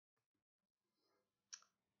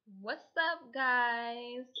What's up,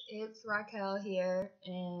 guys? It's Raquel here,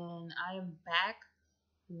 and I am back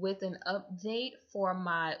with an update for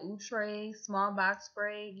my Outre small box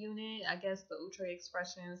braid unit. I guess the Outre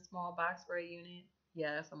Xpressions small box braid unit.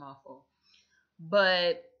 Yeah, that's a mouthful.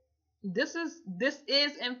 But this is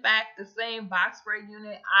in fact the same box braid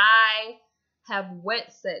unit. I have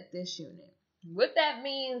wet set this unit. What that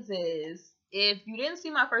means is if you didn't see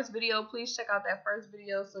my first video, please check out that first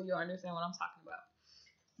video so you'll understand what I'm talking about.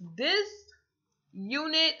 This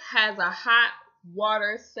unit has a hot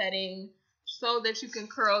water setting so that you can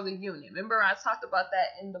curl the unit. Remember, I talked about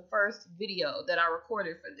that in the first video that I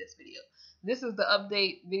recorded for this video. This is the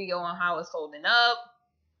update video on how it's holding up.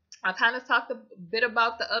 I kind of talked a bit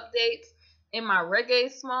about the updates in my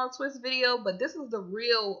reggae small twist video, but this is the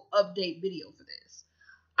real update video for this.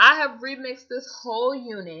 I have remixed this whole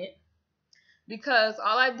unit because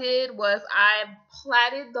all I did was I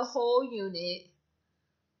plaited the whole unit,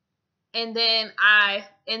 and then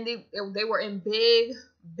they were in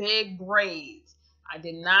big braids. I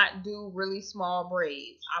did not do really small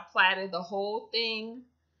braids. I plaited the whole thing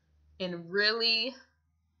in really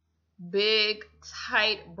big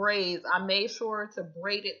tight braids. I made sure to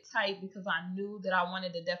braid it tight because I knew that I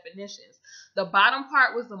wanted the definitions. The bottom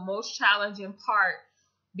part was the most challenging part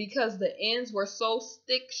because the ends were so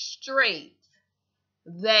stick straight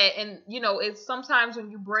that, and it's sometimes when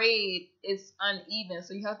you braid it's uneven,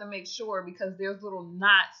 so you have to make sure, because there's little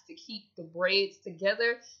knots to keep the braids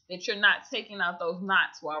together, that you're not taking out those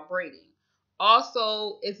knots while braiding.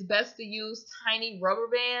 Also, it's best to use tiny rubber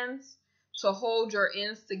bands to hold your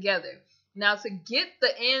ends together. Now, to get the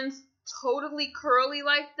ends totally curly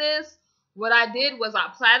like this, what I did was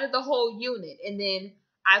I plaited the whole unit, and then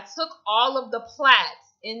I took all of the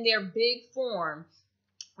plaits in their big form,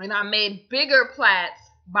 and I made bigger plaits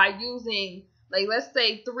by using, like, let's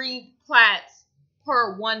say 3 plaits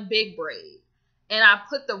per one big braid. And I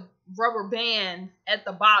put the rubber band at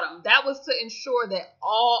the bottom. That was to ensure that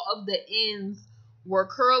all of the ends were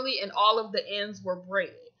curly and all of the ends were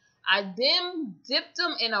braided. I then dipped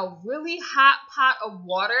them in a really hot pot of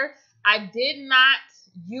water. I did not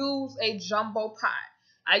use a jumbo pot.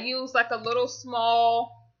 I used like a little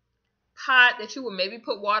small pot that you would maybe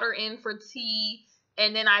put water in for tea.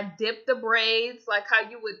 And then I dipped the braids like how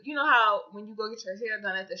you would, how when you go get your hair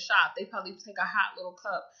done at the shop, they probably take a hot little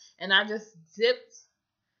cup. And I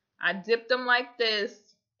dipped them like this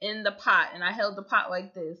in the pot. And I held the pot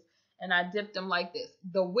like this. And I dipped them like this.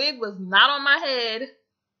 The wig was not on my head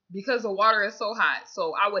because the water is so hot.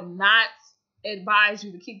 So I would not advise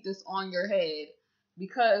you to keep this on your head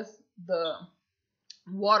because the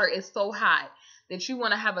water is so hot, that you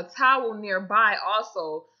want to have a towel nearby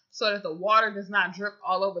also, so that the water does not drip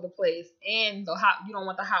all over the place, and you don't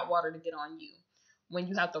want the hot water to get on you when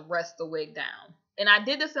you have to rest the wig down. And I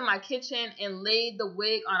did this in my kitchen and laid the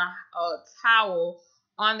wig on a towel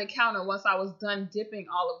on the counter once I was done dipping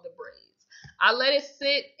all of the braids. I let it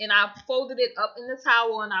sit, and I folded it up in the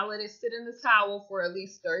towel, and I let it sit in the towel for at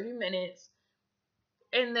least 30 minutes.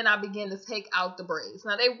 And then I began to take out the braids.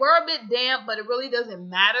 Now, they were a bit damp, but it really doesn't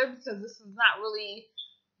matter because this is not really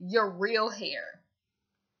your real hair.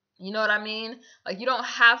 You know what I mean? Like, you don't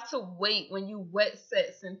have to wait when you wet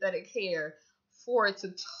set synthetic hair for it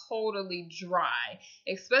to totally dry,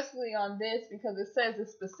 especially on this, because it says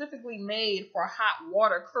it's specifically made for hot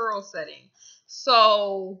water curl setting.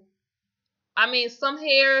 So, I mean, some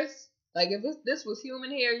hairs, like if this was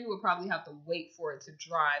human hair, you would probably have to wait for it to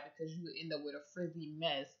dry because you would end up with a frizzy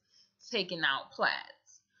mess taking out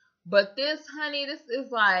plaits. But this, honey, this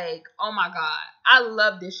is like, oh my God. I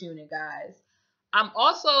love this unit, guys. I'm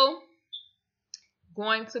also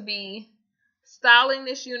going to be styling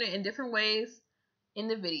this unit in different ways in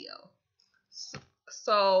the video.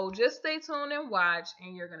 So just stay tuned and watch,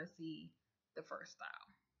 and you're going to see the first style.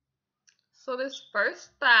 So this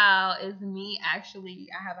first style is me actually,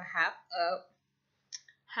 I have a half up,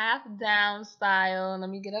 half down style. Let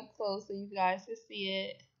me get up close so you guys can see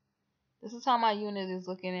it. This is how my unit is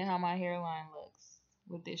looking and how my hairline looks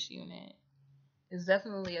with this unit. It's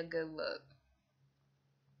definitely a good look.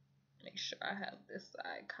 Make sure I have this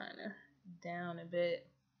side kind of down a bit.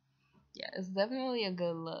 Yeah, it's definitely a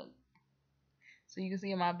good look. So you can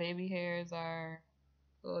see my baby hairs are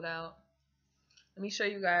pulled out. Let me show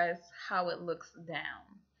you guys how it looks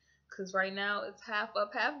down, because right now it's half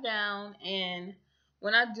up, half down. And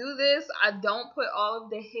when I do this, I don't put all of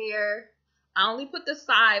the hair. I only put the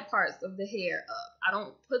side parts of the hair up. I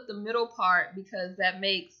don't put the middle part, because that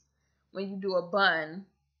makes, when you do a bun,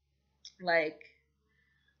 like,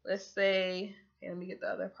 let's say, okay, let me get the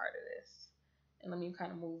other part of this, and let me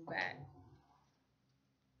kind of move back.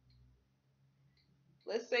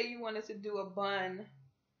 let's say you wanted to do a bun,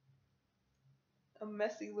 a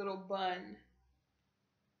messy little bun.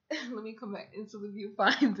 Let me come back into the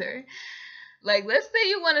viewfinder. Like, let's say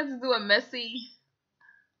you wanted to do a messy,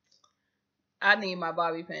 I need my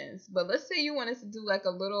bobby pins, but let's say you wanted to do like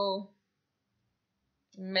a little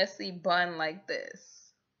messy bun like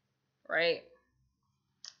this, right?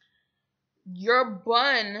 Your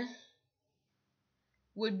bun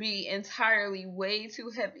would be entirely way too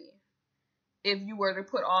heavy if you were to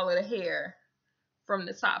put all of the hair from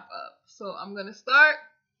the top up. So I'm going to start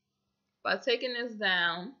by taking this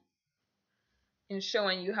down and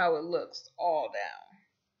showing you how it looks all down.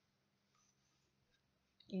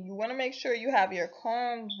 And you want to make sure you have your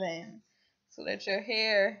combs in so that your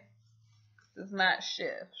hair does not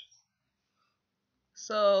shift.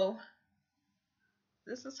 So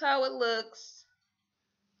this is how it looks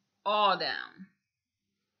all down.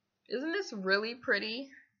 Isn't this really pretty?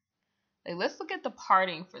 Like, let's look at the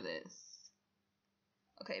parting for this.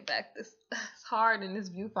 Okay, back this. It's hard in this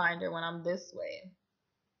viewfinder when I'm this way.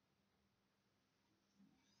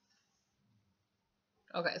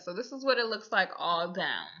 Okay, so this is what it looks like all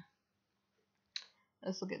down.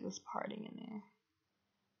 Let's look at this parting in there.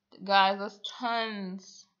 Guys, that's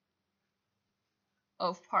tons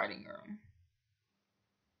of parting room.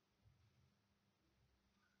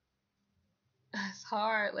 It's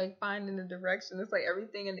hard, like, finding the direction. It's like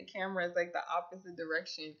everything in the camera is like the opposite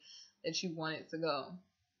direction that you want it to go.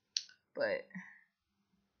 But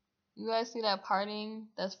you guys see that parting?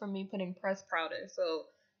 That's from me putting pressed powder. So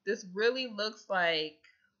this really looks like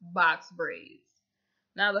box braids.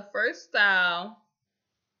 Now the first style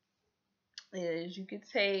is you could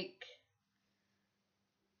take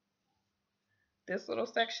this little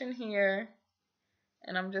section here,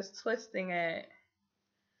 and I'm just twisting it.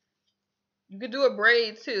 You could do a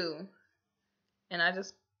braid too, and I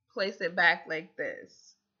just place it back like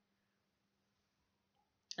this.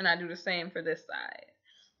 And I do the same for this side.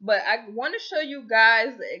 But I want to show you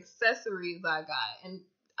guys the accessories I got. And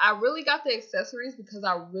I really got the accessories because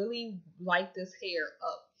I really like this hair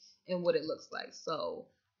up and what it looks like. So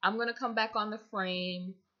I'm going to come back on the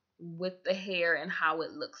frame with the hair and how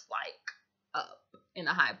it looks like up in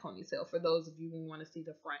a high ponytail for those of you who want to see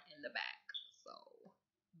the front and the back. So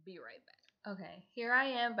be right back. Okay, here I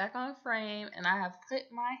am back on frame, and I have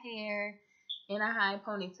put my hair in a high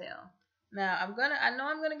ponytail. Now I know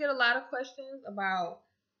I'm gonna get a lot of questions about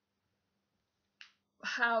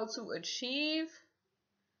how to achieve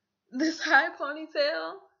this high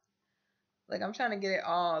ponytail. Like, I'm trying to get it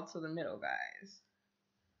all to the middle, guys.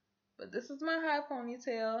 But this is my high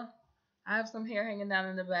ponytail. I have some hair hanging down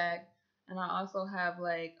in the back, and I also have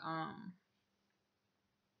like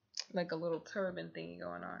a little turban thingy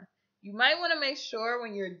going on. You might want to make sure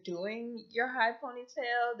when you're doing your high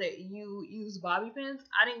ponytail that you use bobby pins.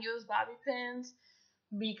 I didn't use bobby pins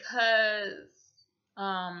because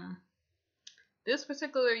this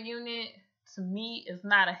particular unit to me is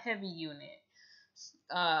not a heavy unit.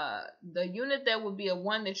 The unit that would be a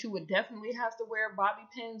one that you would definitely have to wear bobby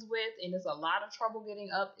pins with, and it's a lot of trouble getting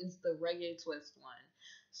up, is the Reggae Twist one.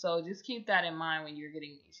 So just keep that in mind when you're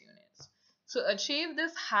getting these units. To achieve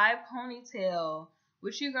this high ponytail,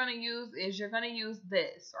 what you're going to use is you're going to use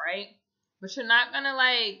this, right? But you're not going to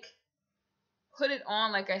like put it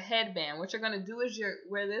on like a headband. What you're going to do is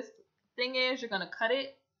where this thing is, you're going to cut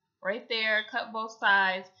it right there, cut both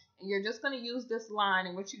sides, and you're just going to use this line.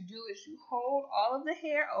 And what you do is you hold all of the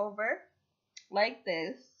hair over like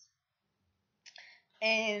this,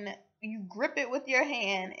 and you grip it with your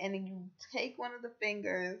hand, and then you take one of the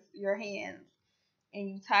fingers, your hands, and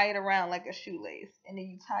you tie it around like a shoelace, and then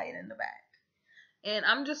you tie it in the back. And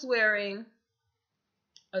I'm just wearing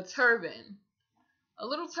a turban, a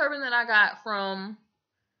little turban that I got from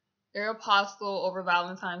Aeropostale over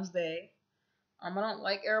Valentine's Day. I don't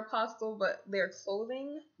like Aeropostale, but their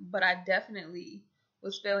clothing, but I definitely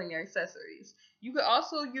was feeling their accessories. You could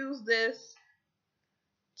also use this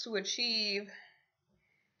to achieve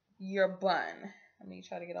your bun. Let me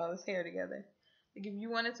try to get all this hair together. Like, if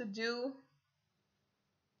you wanted to do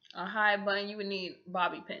a high bun, you would need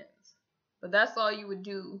bobby pins. But that's all you would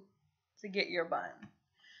do to get your bun,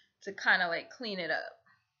 to kind of like clean it up.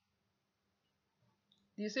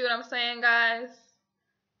 Do you see what I'm saying, guys?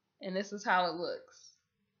 And this is how it looks.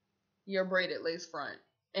 Your braided lace front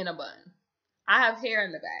in a bun. I have hair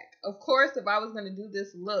in the back. Of course, if I was going to do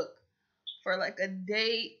this look for like a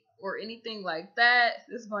date or anything like that,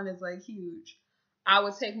 this bun is like huge. I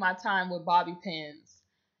would take my time with bobby pins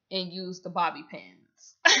and use the bobby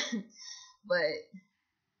pins. But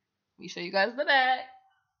let me show you guys the back.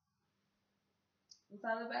 This is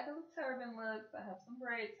how the back of the turban looks. I have some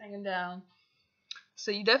braids hanging down. So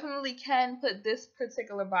you definitely can put this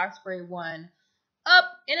particular box braid one up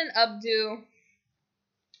in an updo.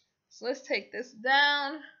 So let's take this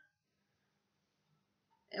down.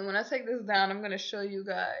 And when I take this down, I'm going to show you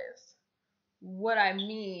guys what I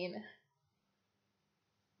mean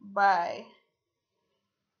by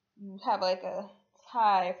you have like a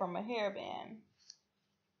tie from a hairband.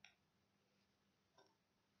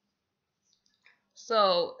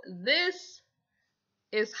 So this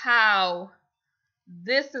is how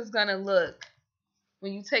this is going to look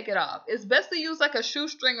when you take it off. It's best to use like a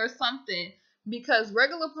shoestring or something because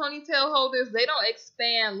regular ponytail holders, they don't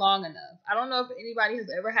expand long enough. I don't know if anybody has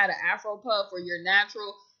ever had an Afro puff or you're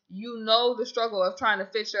natural. You know the struggle of trying to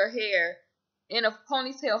fit your hair in a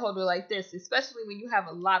ponytail holder like this, especially when you have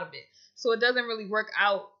a lot of it. So it doesn't really work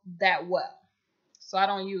out that well. So I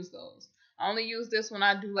don't use those. I only use this when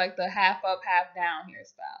I do like the half up, half down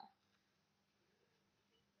hairstyle.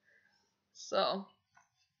 So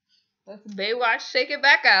let's Baywatch shake it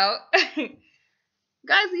back out.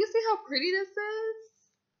 Guys, do you see how pretty this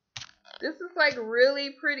is? This is like really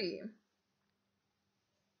pretty.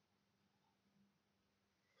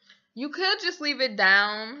 You could just leave it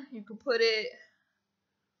down. You could put it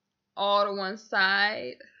all to one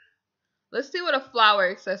side. Let's see what a flower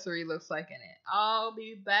accessory looks like in it. I'll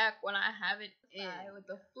be back when I have it in. With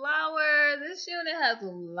the flower, this unit has a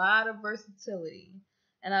lot of versatility.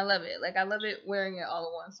 And I love it. Like, I love it wearing it all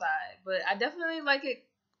on one side. But I definitely like it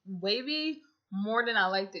wavy more than I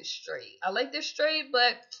liked it straight. I liked it straight,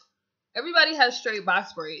 but everybody has straight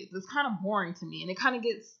box braids. It's kind of boring to me. And it kind of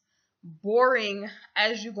gets boring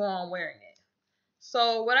as you go on wearing it.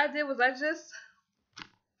 So what I did was I just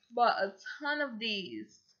bought a ton of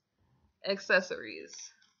these accessories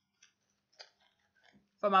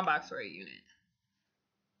for my box braid unit.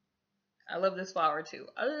 I love this flower too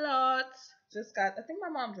a lot. I think my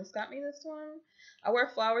mom just got me this one. I wear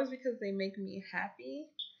flowers because they make me happy.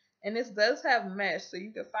 And this does have mesh, so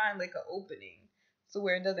you can find like an opening so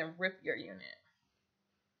where it doesn't rip your unit.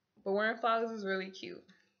 But wearing flowers is really cute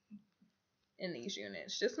in these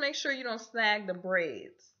units. Just make sure you don't snag the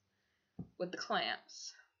braids with the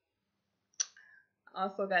clamps. I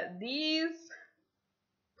also got these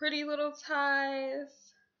pretty little ties.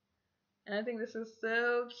 And I think this is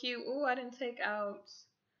so cute. Ooh, I didn't take out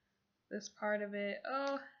this part of it.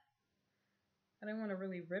 Oh, I didn't want to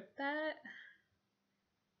really rip that.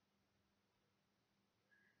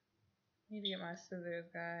 Need to get my scissors,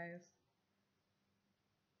 guys.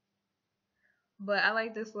 But I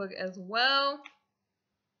like this look as well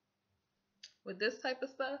with this type of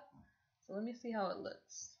stuff. So let me see how it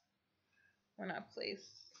looks when I place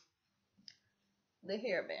the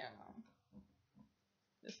hairband on.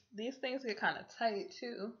 These things get kind of tight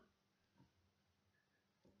too.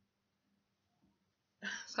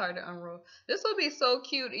 It's hard to unroll. This would be so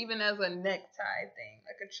cute even as a necktie thing,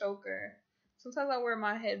 like a choker. Sometimes I wear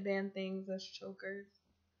my headband things as chokers.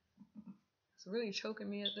 It's really choking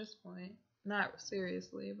me at this point. Not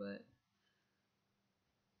seriously, but.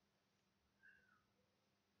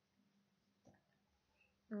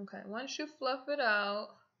 Okay, once you fluff it out,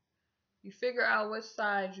 you figure out which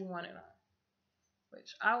side you want it on.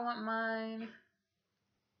 Which I want mine.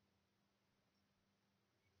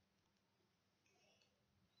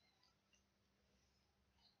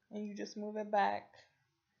 And you just move it back.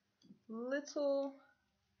 Little.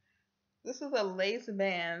 This is a lace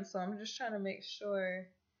band, so I'm just trying to make sure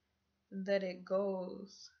that it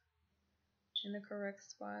goes in the correct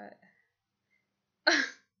spot.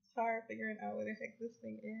 It's hard figuring out what the heck this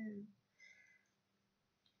thing is.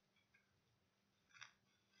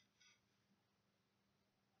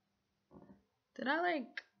 Did I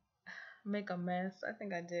like make a mess? I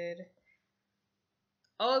think I did.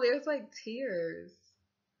 Oh, there's like tears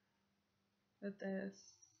with this.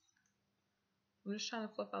 I'm just trying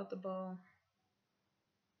to fluff out the bow.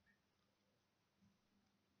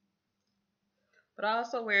 But I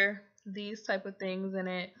also wear these type of things in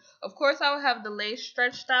it. Of course, I will have the lace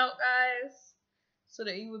stretched out, guys, so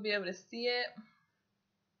that you would be able to see it.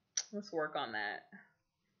 Let's work on that.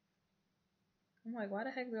 I'm like, why the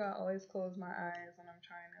heck do I always close my eyes when I'm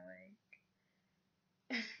trying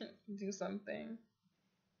to like do something?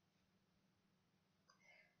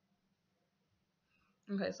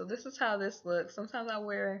 Okay, so this is how this looks. Sometimes I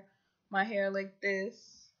wear my hair like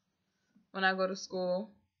this when I go to school.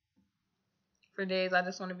 For days, I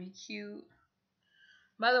just want to be cute.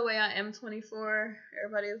 By the way, I am 24.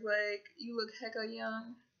 Everybody's like, you look hecka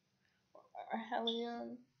young. Or hella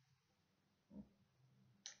young.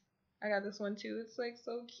 I got this one too. It's like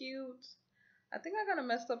so cute. I think I kind of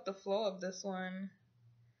messed up the flow of this one.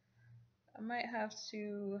 I might have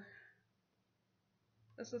to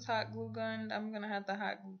This is hot glue gun. I'm gonna have to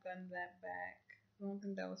hot glue gun that back. I don't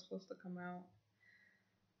think that was supposed to come out.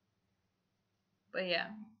 But yeah,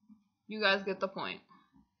 you guys get the point.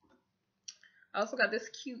 I also got this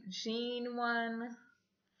cute jean one.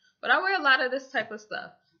 But I wear a lot of this type of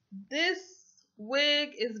stuff. This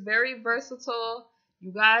wig is very versatile.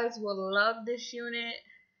 You guys will love this unit.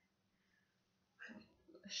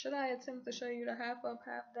 Should I attempt to show you the half up,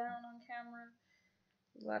 half down on camera?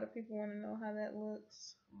 A lot of people want to know how that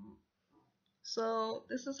looks. So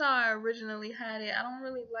this is how I originally had it. I don't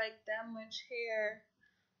really like that much hair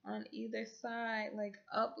on either side, like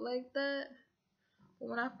up like that. But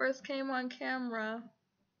when I first came on camera,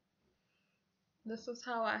 this is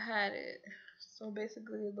how I had it. So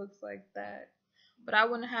basically it looks like that. But I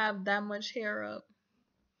wouldn't have that much hair up.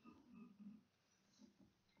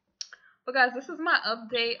 But guys, this is my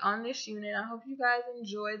update on this unit. I hope you guys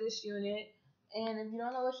enjoy this unit. And if you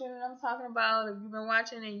don't know what unit I'm talking about, if you've been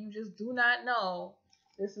watching and you just do not know,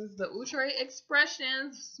 this is the Outre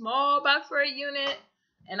Xpressions small box braid unit.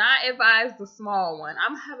 And I advise the small one.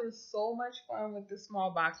 I'm having so much fun with this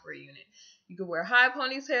small box braid unit. You can wear high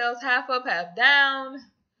ponytails, half up, half down,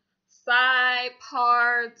 side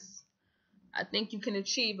parts. I think you can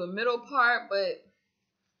achieve a middle part, but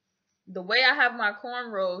the way I have my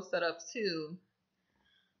cornrows set up too,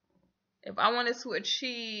 if I wanted to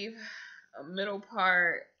achieve a middle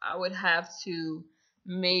part, I would have to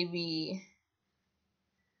maybe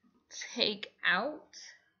take out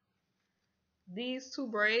these two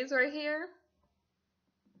braids right here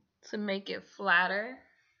to make it flatter.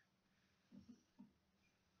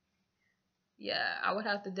 Yeah, I would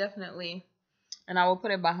have to definitely, and I will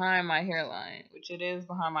put it behind my hairline, which it is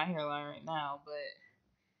behind my hairline right now, but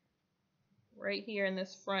right here in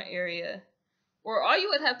this front area. Or all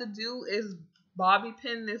you would have to do is bobby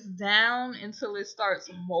pin this down until it starts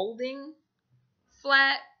molding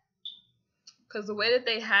flat. Because the way that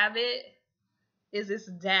they have it is it's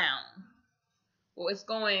down. Well, it's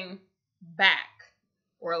going back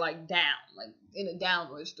or like down, like in a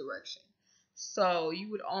downwards direction. So you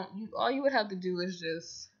would all you would have to do is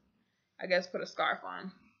just, I guess, put a scarf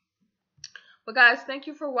on. But guys, thank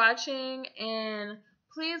you for watching, and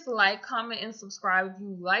please like, comment, and subscribe if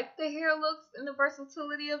you like the hair looks and the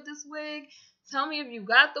versatility of this wig. Tell me if you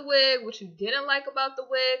got the wig, what you didn't like about the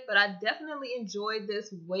wig, but I definitely enjoyed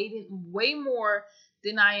this way more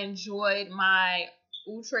than I enjoyed my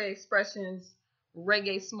Outre Xpressions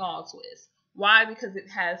Reggae Small Twist. Why? Because it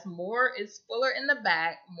has more, it's fuller in the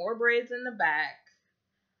back, more braids in the back,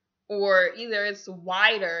 or either it's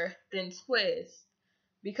wider than twist.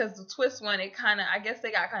 Because the twist one, it kind of, I guess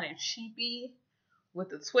they got kind of cheapy with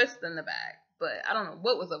the twist in the back. But I don't know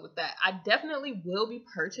what was up with that. I definitely will be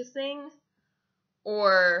purchasing,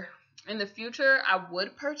 or in the future, I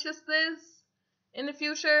would purchase this in the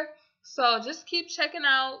future. So just keep checking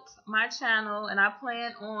out my channel, and I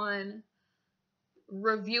plan on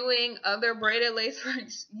reviewing other braided lace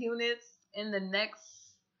front units in the next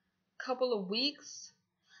couple of weeks.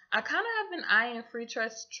 I kind of have been eyeing Free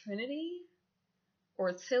Trust Trinity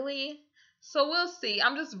or Tilly, so we'll see.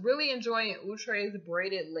 I'm just really enjoying Outre's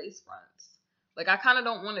braided lace fronts. Like, I kind of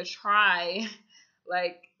don't want to try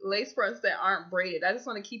like lace fronts that aren't braided. I just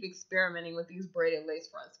want to keep experimenting with these braided lace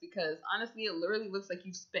fronts, because honestly it literally looks like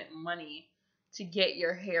you spent money to get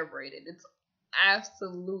your hair braided. It's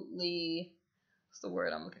absolutely, what's the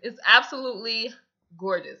word I'm looking, it's absolutely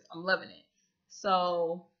gorgeous. I'm loving it.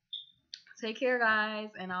 So take care guys,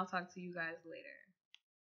 and I'll talk to you guys later.